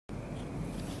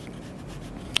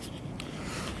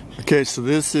Okay, so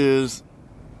this is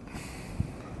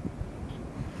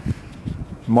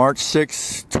March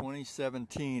 6,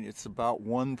 2017. It's about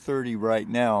 1:30 right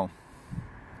now.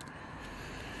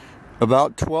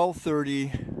 About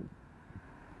 12:30,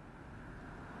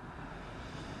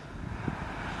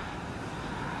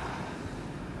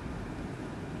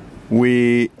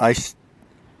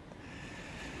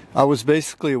 I was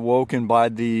basically awoken by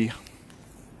the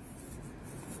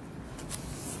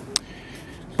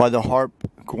Haarp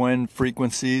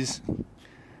frequencies.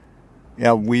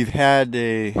 Yeah, we've had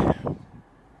today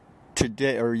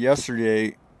or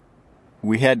yesterday,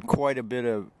 we had quite a bit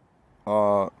of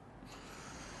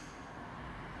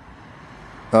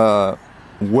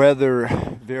weather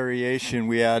variation.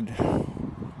 We had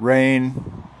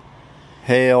rain,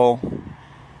 hail,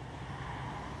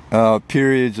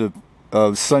 periods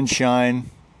of sunshine,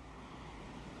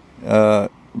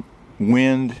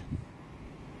 wind,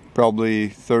 probably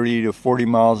 30 to 40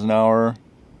 miles an hour.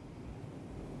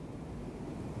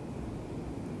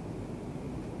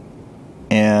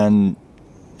 And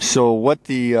so what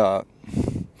I don't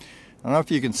know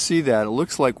if you can see that. It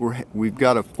looks like we've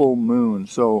got a full moon.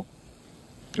 So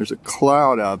there's a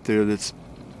cloud out there that's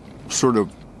sort of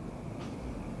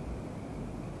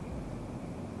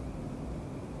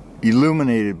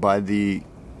illuminated by the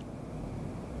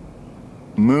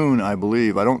moon, I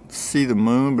believe. I don't see the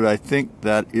moon, but I think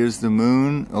that is the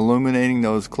moon illuminating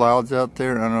those clouds out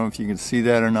there. I don't know if you can see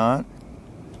that or not.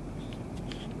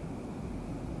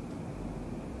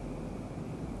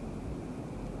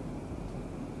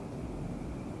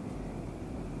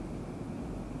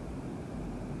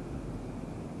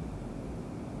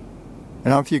 I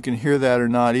don't know if you can hear that or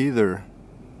not either.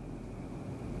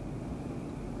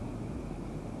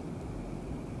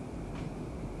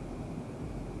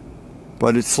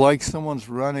 But it's like someone's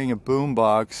running a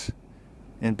boombox,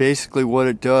 and basically what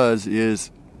it does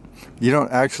is you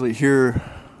don't actually hear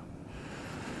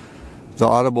the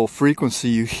audible frequency,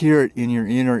 you hear it in your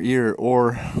inner ear,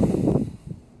 or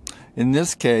in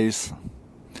this case,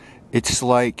 it's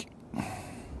like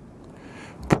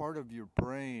part of your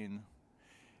brain,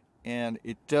 and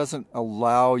it doesn't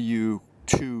allow you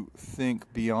to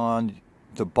think beyond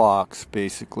the box,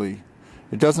 basically.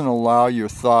 It doesn't allow your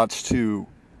thoughts to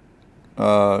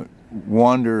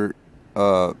wander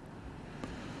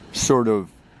sort of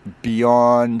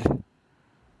beyond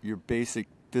your basic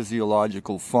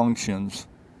physiological functions.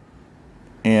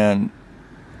 And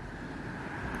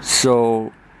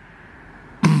so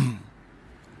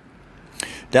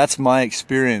that's my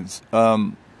experience.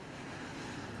 I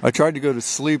tried to go to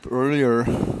sleep earlier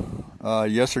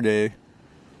yesterday,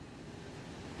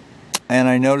 and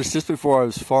I noticed just before I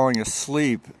was falling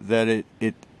asleep that it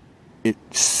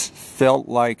felt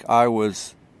like I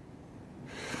was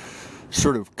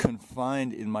sort of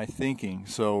confined in my thinking.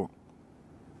 So,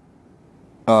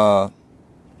 and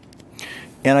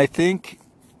I think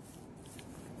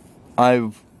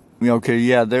okay,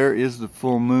 yeah, there is the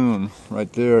full moon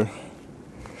right there,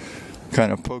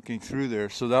 kind of poking through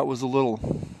there. So that was a little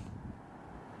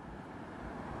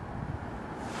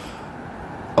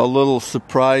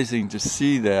surprising to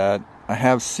see that. I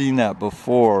have seen that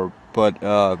before, but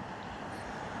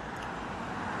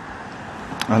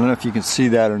I don't know if you can see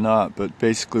that or not, but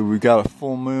basically we got a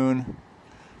full moon.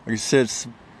 Like I said, it's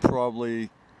probably,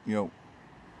 March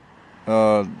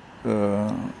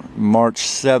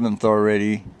 7th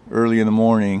already, early in the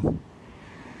morning.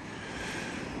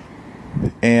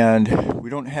 And we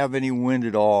don't have any wind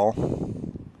at all.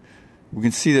 We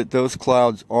can see that those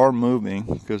clouds are moving,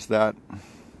 because that, I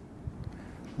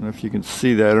don't know if you can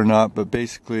see that or not, but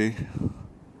basically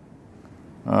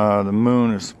the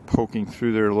moon is poking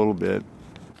through there a little bit.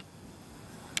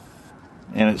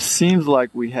 And it seems like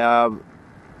we have,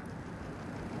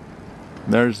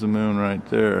 there's the moon right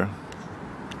there.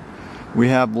 We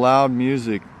have loud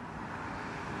music,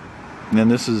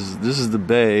 and this is the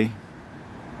bay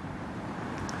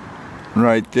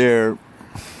right there.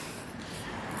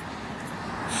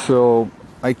 So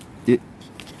I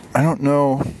don't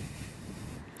know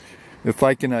if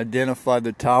I can identify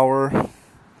the tower,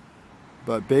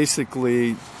 but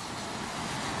basically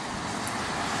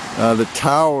the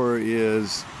tower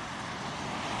is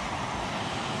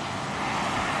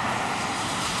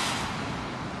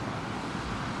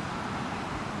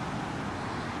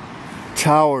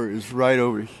right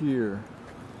over here.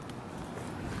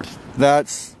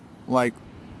 That's like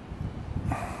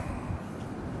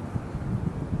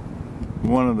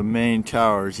one of the main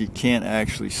towers. You can't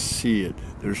actually see it.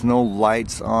 There's no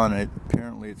lights on it.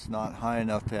 Apparently it's not high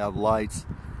enough to have lights.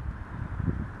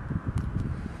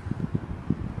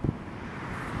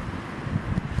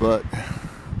 But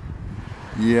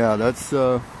Yeah, that's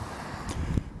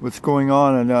what's going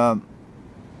on, and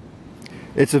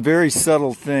it's a very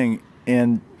subtle thing,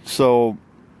 and so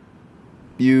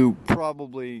you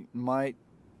probably might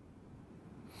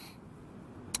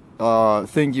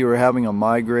think you were having a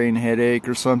migraine headache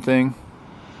or something.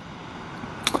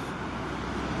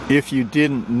 If you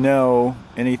didn't know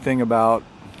anything about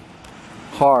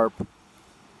Haarp,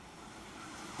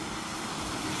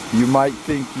 you might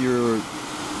think you're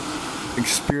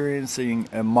experiencing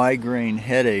a migraine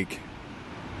headache.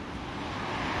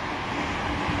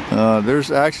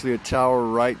 There's actually a tower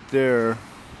right there,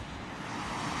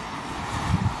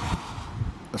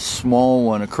 a small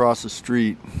one across the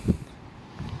street.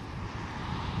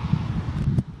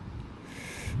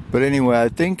 But anyway, I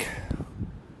think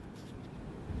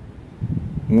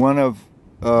one of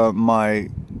my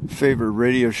favorite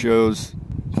radio shows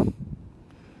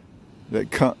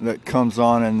that comes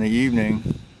on in the evening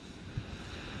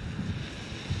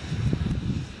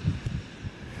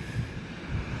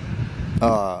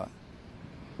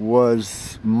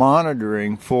was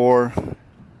monitoring for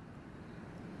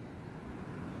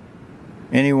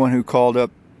anyone who called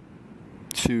up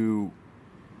to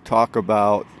talk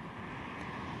about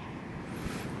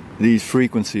these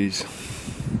frequencies.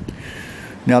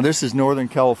 Now, this is Northern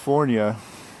California,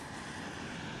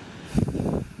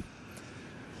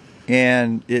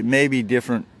 and it may be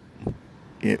different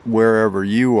wherever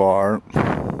you are,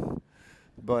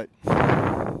 but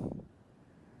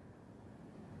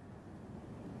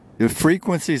the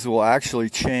frequencies will actually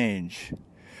change.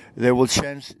 They will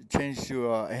change to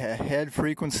a head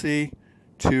frequency,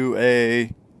 to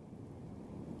a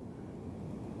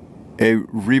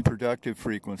reproductive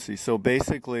frequency. So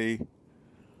basically,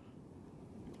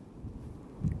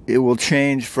 it will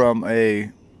change from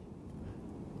a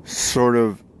sort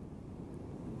of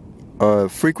a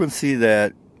frequency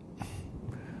that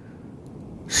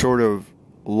sort of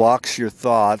locks your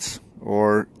thoughts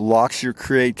or locks your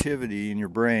creativity in your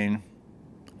brain,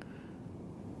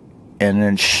 and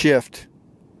then shift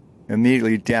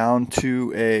immediately down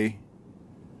to a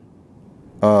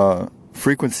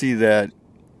frequency that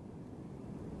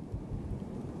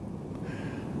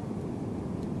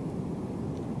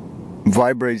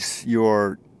vibrates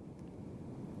your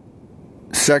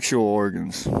sexual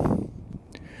organs.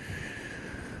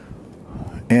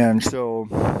 And so,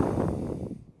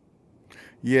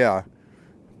 yeah,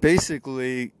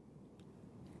 basically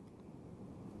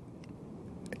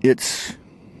it's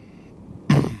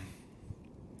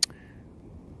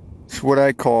what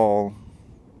I call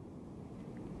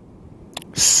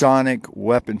sonic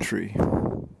weaponry.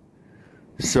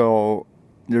 So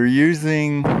they're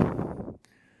using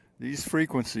these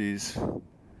frequencies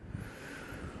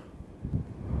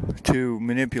to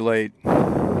manipulate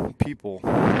people,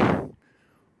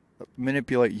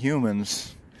 manipulate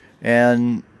humans.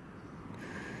 And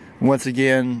once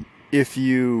again, if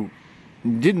you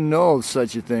didn't know of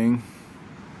such a thing,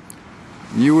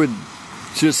 you would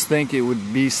just think it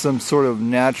would be some sort of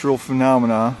natural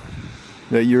phenomena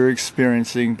that you're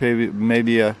experiencing,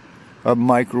 maybe a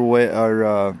microwave or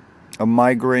a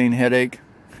migraine headache.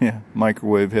 Yeah,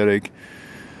 microwave headache.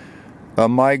 A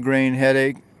migraine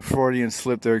headache, Freudian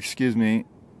slip there, excuse me.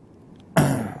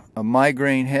 A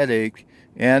migraine headache,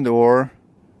 and or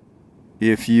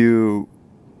if you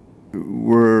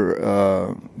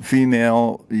were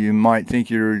female, you might think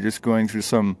you're just going through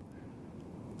some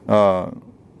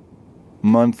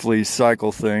monthly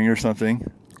cycle thing or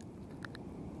something.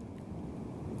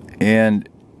 And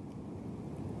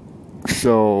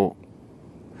so,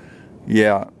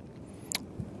 yeah,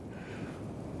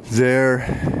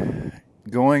 they're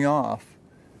going off.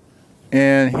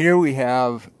 And here we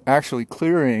have actually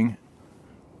clearing.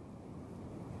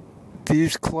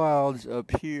 These clouds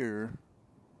up here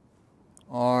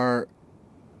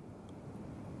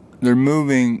they're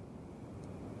moving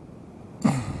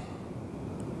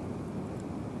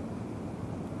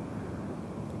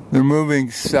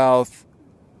southeast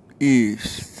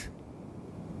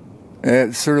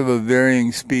at sort of a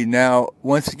varying speed. Now,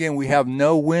 once again, we have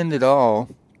no wind at all.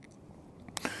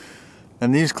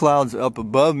 And these clouds up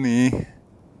above me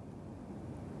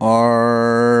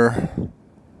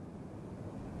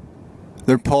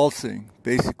they're pulsing.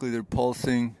 Basically, they're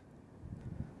pulsing.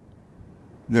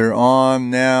 They're on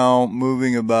now,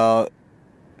 moving about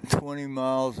 20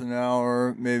 miles an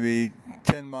hour, maybe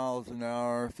 10 miles an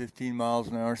hour, 15 miles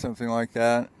an hour, something like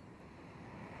that.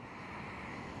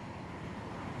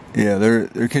 Yeah,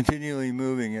 they're continually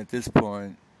moving at this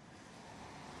point.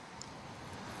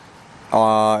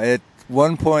 At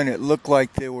one point, it looked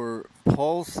like they were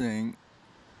pulsing,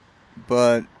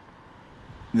 but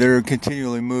they're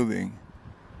continually moving.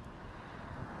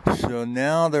 So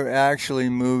now they're actually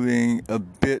moving a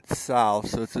bit south.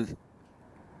 So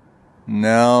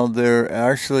now they're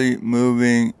actually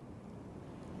moving.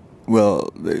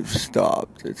 Well, they've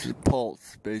stopped. It's a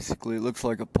pulse, basically. It looks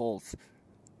like a pulse.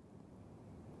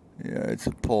 Yeah, it's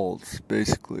a pulse,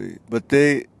 basically. But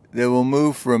they will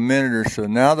move for a minute or so.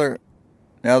 Now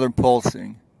they're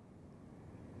pulsing.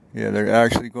 Yeah, they're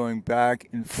actually going back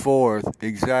and forth.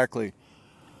 Exactly.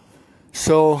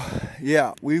 So,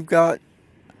 yeah, we've got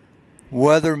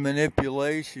weather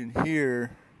manipulation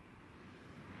here,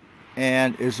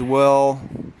 and as well,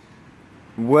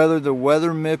 whether the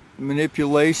weather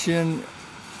manipulation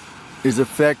is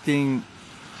affecting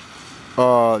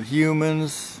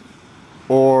humans,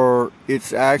 or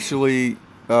it's actually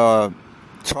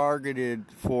targeted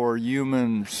for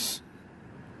humans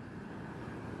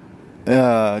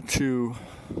to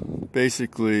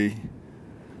basically,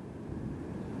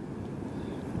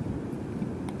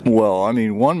 well, I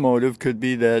mean, one motive could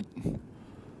be that,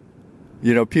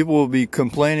 you know, people will be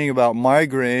complaining about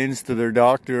migraines to their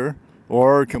doctor,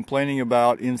 or complaining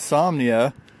about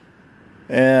insomnia,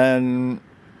 and,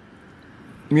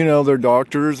 you know, their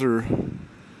doctors or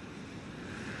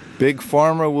Big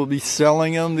Pharma will be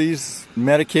selling them these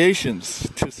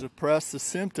medications to suppress the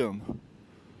symptom.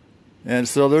 And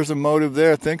so there's a motive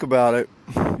there. Think about it,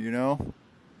 you know.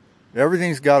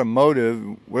 Everything's got a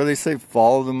motive. What do they say?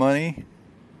 Follow the money.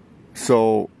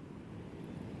 So,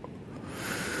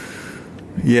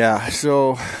 yeah,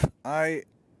 so I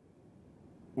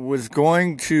was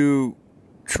going to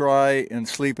try and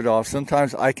sleep it off.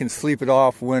 Sometimes I can sleep it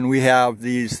off when we have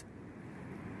these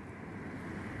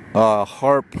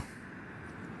Haarp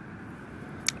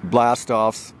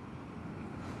blast-offs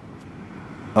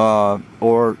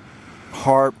or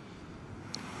Haarp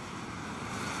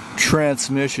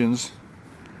transmissions.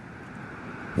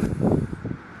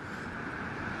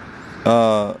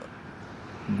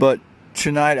 But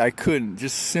tonight I couldn't,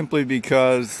 just simply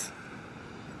because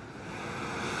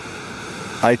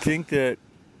I think that,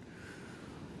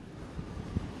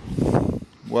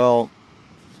 well,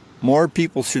 more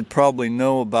people should probably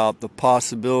know about the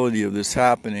possibility of this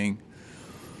happening.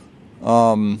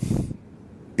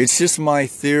 It's just my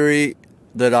theory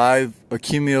that I've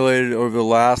accumulated over the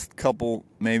last couple,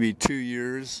 maybe 2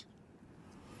 years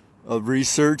of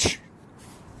research.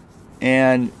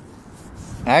 And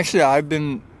actually, I've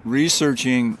been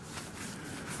researching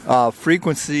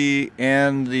frequency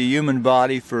and the human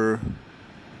body for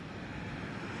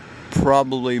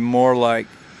probably more like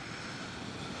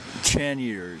 10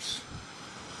 years.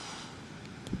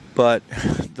 But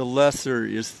the lesser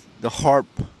is the Haarp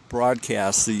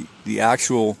broadcast, the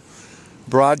actual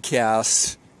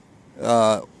broadcast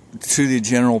to the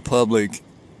general public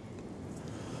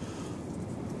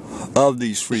of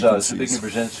these frequencies. Zbigniew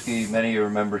Brzezinski, many of you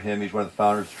remember him. He's one of the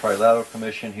founders of the Trilateral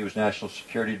Commission. He was National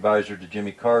Security Advisor to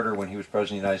Jimmy Carter when he was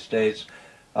President of the United States.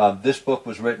 This book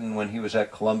was written when he was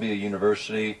at Columbia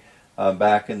University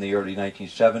back in the early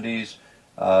 1970s.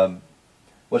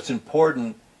 What's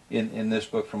important in this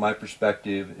book, from my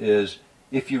perspective, is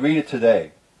if you read it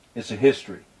today, it's a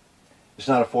history. It's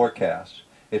not a forecast.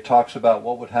 It talks about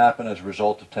what would happen as a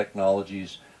result of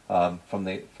technologies from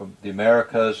the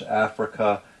Americas,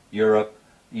 Africa, Europe,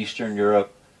 Eastern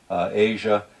Europe,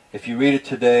 Asia. If you read it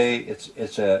today, it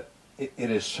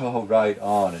is so right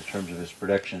on in terms of his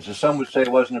predictions. And some would say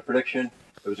it wasn't a prediction;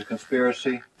 it was a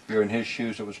conspiracy. If you're in his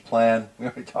shoes, it was planned. We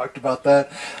already talked about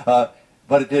that,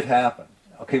 but it did happen.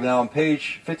 Okay, now on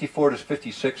page 54 to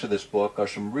 56 of this book are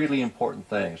some really important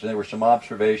things. And there were some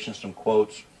observations, some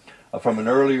quotes from an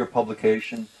earlier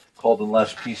publication called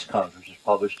Unless Peace Comes, which was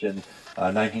published in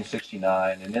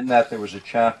 1969. And in that there was a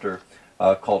chapter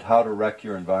called How to Wreck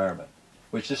Your Environment,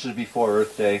 which this is before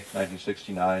Earth Day,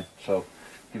 1969. So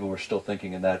people were still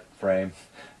thinking in that frame.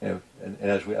 You know, and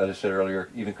as I said earlier,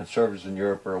 even conservatives in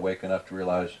Europe are awake enough to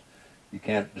realize you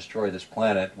can't destroy this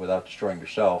planet without destroying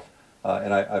yourself.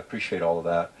 And I appreciate all of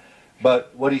that.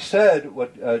 But what he said,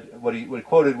 what he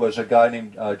quoted was a guy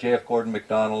named J.F. Gordon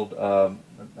MacDonald.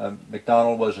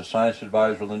 MacDonald was a science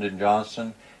advisor to Lyndon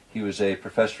Johnson. He was a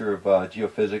professor of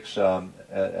geophysics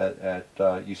at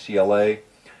UCLA.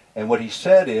 And what he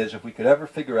said is, if we could ever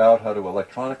figure out how to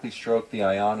electronically stroke the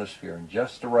ionosphere in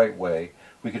just the right way,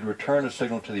 we could return a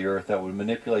signal to the Earth that would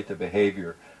manipulate the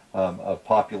behavior of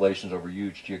populations over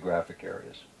huge geographic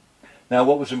areas. Now,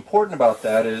 what was important about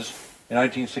that is, in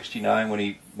 1969, when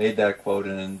he made that quote,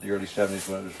 and in the early 70s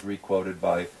when it was re-quoted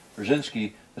by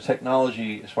Brzezinski, the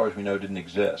technology, as far as we know, didn't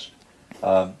exist.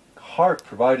 Haarp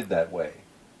provided that way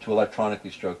to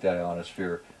electronically stroke the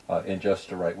ionosphere in just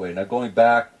the right way. Now, going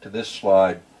back to this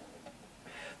slide,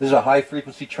 this is a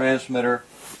high-frequency transmitter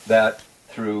that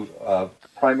through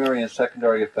primary and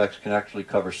secondary effects can actually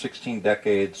cover 16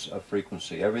 decades of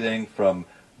frequency, everything from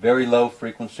very low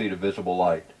frequency to visible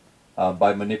light,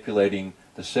 by manipulating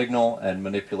the signal and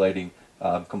manipulating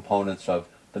components of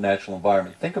the natural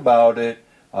environment. Think about it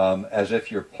as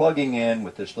if you're plugging in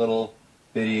with this little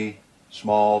bitty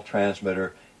small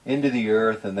transmitter into the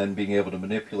earth and then being able to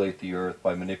manipulate the earth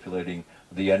by manipulating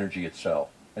the energy itself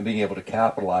and being able to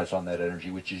capitalize on that energy,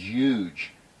 which is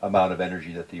huge amount of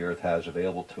energy that the earth has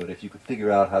available to it if you could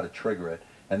figure out how to trigger it.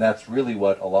 And that's really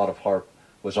what a lot of Haarp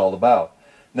was all about.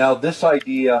 Now, this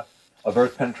idea of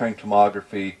earth penetrating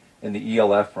tomography in the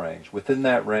ELF range, within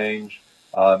that range,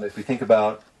 if we think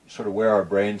about sort of where our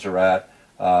brains are at,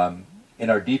 in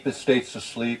our deepest states of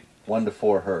sleep, 1 to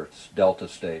 4 hertz, delta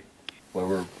state, where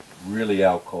we're really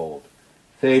out cold.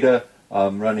 Theta,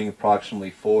 running approximately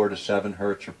 4 to 7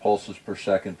 hertz or pulses per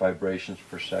second, vibrations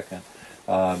per second.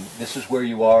 This is where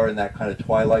you are in that kind of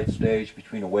twilight stage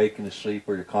between awake and asleep,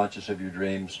 where you're conscious of your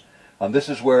dreams. This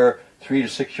is where 3 to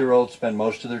 6-year-olds spend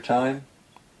most of their time.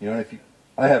 You know,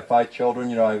 I have 5 children.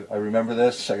 You know, I remember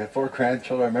this. I got 4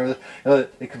 grandchildren. I remember this. You know,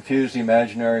 they confuse the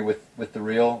imaginary with the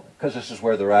real because this is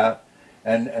where they're at.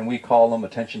 And we call them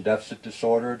attention deficit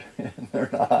disordered, and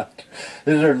they're not.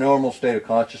 This is their normal state of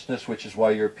consciousness, which is why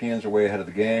Europeans are way ahead of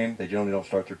the game. They generally don't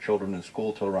start their children in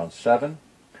school till around 7,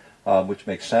 which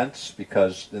makes sense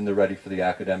because then they're ready for the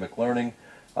academic learning.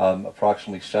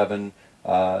 Approximately 7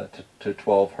 to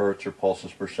 12 hertz or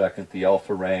pulses per second, the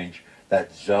alpha range,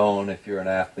 that zone, if you're an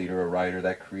athlete or a writer,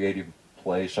 that creative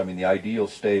place. I mean, the ideal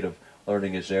state of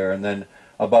learning is there. And then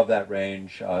above that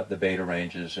range, the beta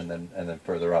ranges, and then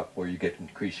further up, where you get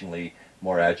increasingly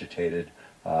more agitated,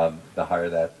 the higher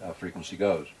that frequency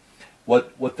goes.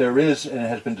 What there is, and it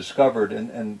has been discovered,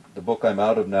 and the book I'm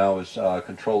out of now is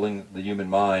Controlling the Human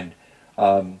Mind.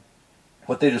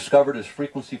 What they discovered is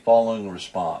frequency following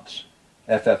response,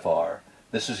 FFR.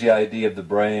 This is the idea of the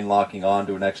brain locking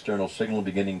onto an external signal,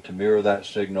 beginning to mirror that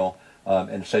signal,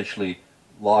 and essentially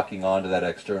locking onto that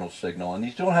external signal. And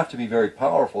these don't have to be very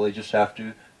powerful, they just have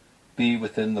to be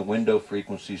within the window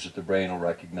frequencies that the brain will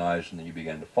recognize, and then you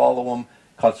begin to follow them.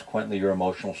 Consequently, your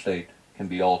emotional state can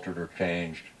be altered or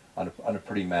changed on a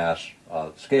pretty mass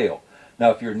scale. Now,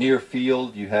 if you're near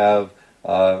field, you have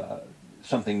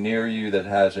something near you that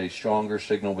has a stronger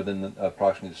signal within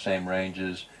approximately the same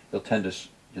ranges, you'll tend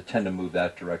to move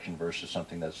that direction versus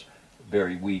something that's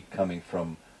very weak coming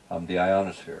from the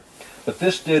ionosphere. But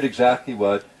this did exactly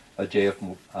what J.F.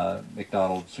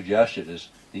 McDonald suggested, is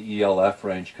the ELF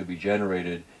range could be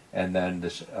generated and then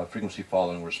this frequency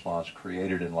following response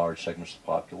created in large segments of the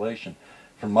population.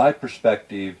 From my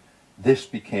perspective, this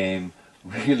became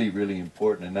really, really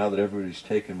important, and now that everybody's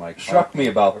taken my copy, struck me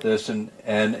about this, and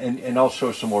I'll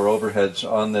show some more overheads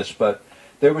on this, but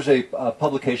there was a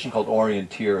publication called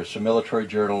Orienteer. It's a military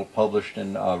journal published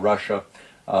in Russia.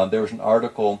 There was an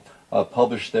article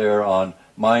published there on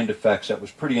mind effects that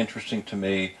was pretty interesting to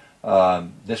me.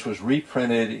 This was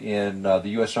reprinted in the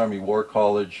U.S. Army War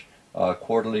College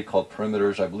quarterly called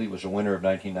Perimeters. I believe it was the winter of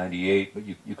 1998, but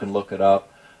you can look it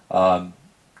up.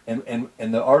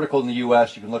 And the article in the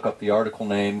U.S., you can look up the article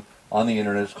name on the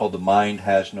internet. It's called "The Mind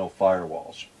Has No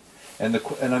Firewalls." And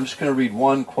I'm just going to read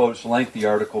one quote. It's a lengthy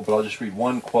article, but I'll just read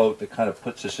one quote that kind of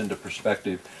puts this into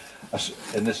perspective.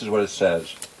 And this is what it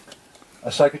says. A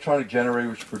psychotronic generator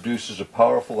which produces a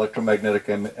powerful electromagnetic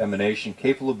emanation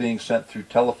capable of being sent through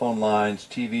telephone lines,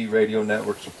 TV, radio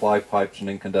networks, supply pipes, and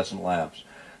incandescent lamps.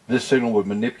 This signal would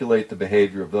manipulate the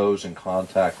behavior of those in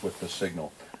contact with the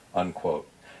signal, unquote.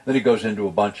 Then he goes into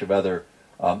a bunch of other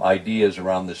ideas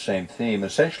around the same theme,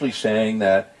 essentially saying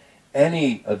that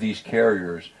any of these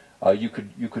carriers, you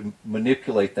could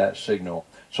manipulate that signal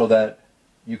so that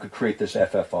you could create this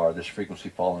FFR, this frequency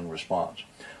following response.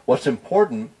 What's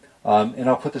important, and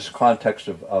I'll put this in context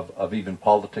of even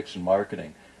politics and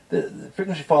marketing, the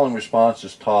frequency following response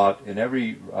is taught in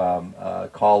every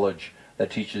college that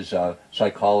teaches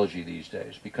psychology these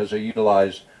days, because they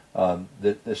utilize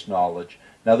this knowledge.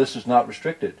 Now, this is not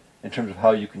restricted in terms of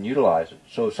how you can utilize it.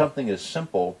 So something as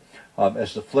simple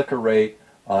as the flicker rate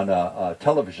on a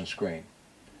television screen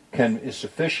is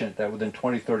sufficient that within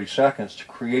 20-30 seconds to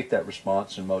create that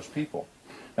response in most people.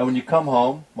 Now, when you come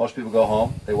home, most people go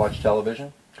home, they watch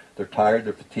television, they're tired,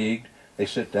 they're fatigued, they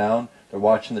sit down, they're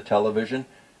watching the television,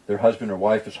 their husband or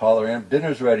wife is hollering,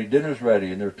 dinner's ready,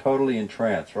 and they're totally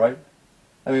entranced, right?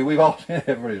 I mean, we've all seen it.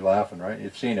 Everybody's laughing, right?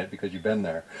 You've seen it because you've been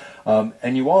there.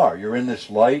 And you're in this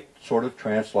light, sort of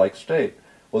trance-like state.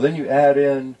 Well, then you add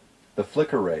in the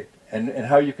flicker rate, and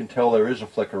how you can tell there is a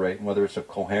flicker rate and whether it's a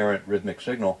coherent rhythmic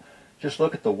signal. Just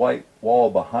look at the white wall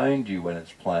behind you when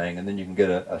it's playing, and then you can get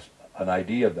an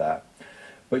idea of that.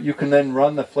 But you can then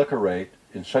run the flicker rate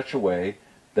in such a way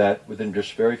that within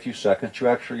just very few seconds you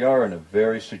actually are in a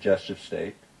very suggestive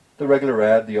state. The regular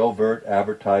ad, the overt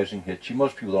advertising hits you.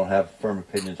 Most people don't have firm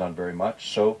opinions on very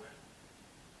much, so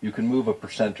you can move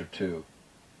 1% or 2%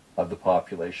 of the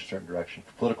population in a certain direction.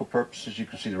 For political purposes, you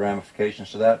can see the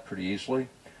ramifications of that pretty easily.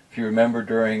 If you remember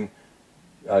during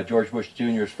George Bush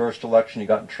Jr.'s first election, he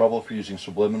got in trouble for using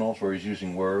subliminals, where he's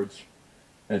using words.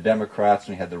 And the Democrats,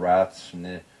 and he had the rats and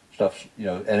the stuff, you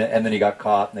know, and then he got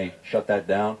caught and they shut that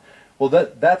down. Well,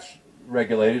 that's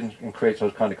regulated and creates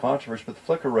those kind of controversies, but the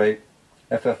flicker rate,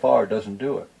 FFR, doesn't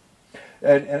do it.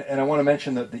 And I want to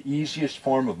mention that the easiest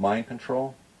form of mind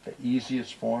control, the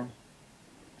easiest form,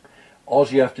 all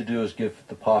you have to do is give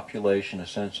the population a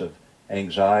sense of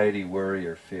anxiety, worry,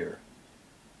 or fear.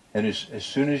 And as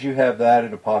soon as you have that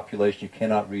in a population, you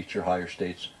cannot reach your higher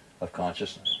states of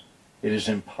consciousness. It is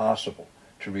impossible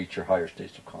to reach your higher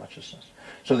states of consciousness.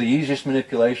 So the easiest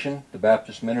manipulation, the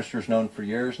Baptist minister's known for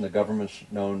years, and the government's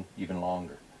known even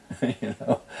longer. You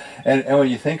know, and when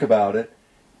you think about it,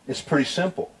 it's pretty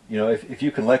simple. You know, if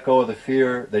you can let go of the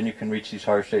fear, then you can reach these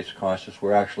higher states of consciousness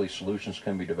where actually solutions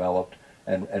can be developed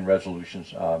and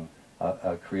resolutions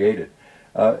created.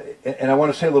 And I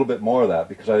want to say a little bit more of that,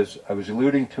 because I was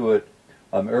alluding to it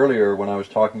earlier when I was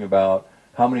talking about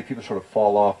how many people sort of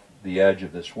fall off the edge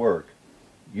of this work.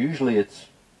 Usually it's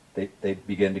they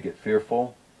begin to get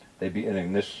fearful. They begin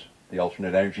in the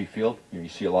alternate energy field. You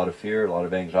see a lot of fear, a lot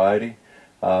of anxiety.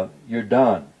 You're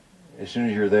done. As soon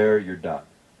as you're there, you're done.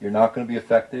 You're not going to be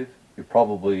effective. You're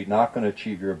probably not going to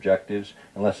achieve your objectives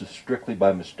unless it's strictly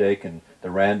by mistake and the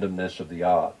randomness of the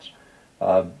odds.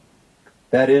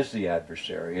 That is the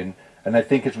adversary. And I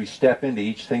think as we step into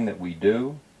each thing that we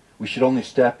do, we should only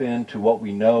step into what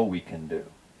we know we can do.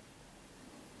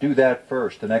 Do that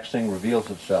first. The next thing reveals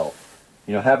itself.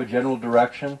 You know, have a general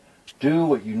direction. Do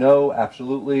what you know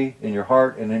absolutely in your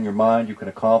heart and in your mind you can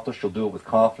accomplish. You'll do it with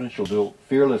confidence. You'll do it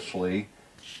fearlessly.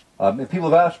 And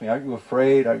people have asked me, aren't you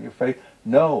afraid? Aren't you afraid?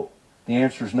 No. The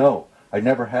answer is no. I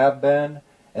never have been.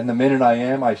 And the minute I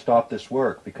am, I stop this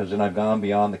work, because then I've gone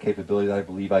beyond the capability that I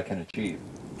believe I can achieve.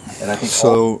 And I think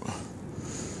so.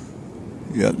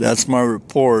 Yeah, that's my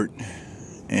report.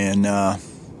 And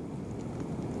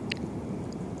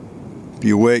be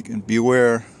awake and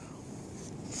beware.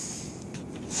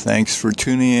 Thanks for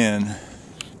tuning in.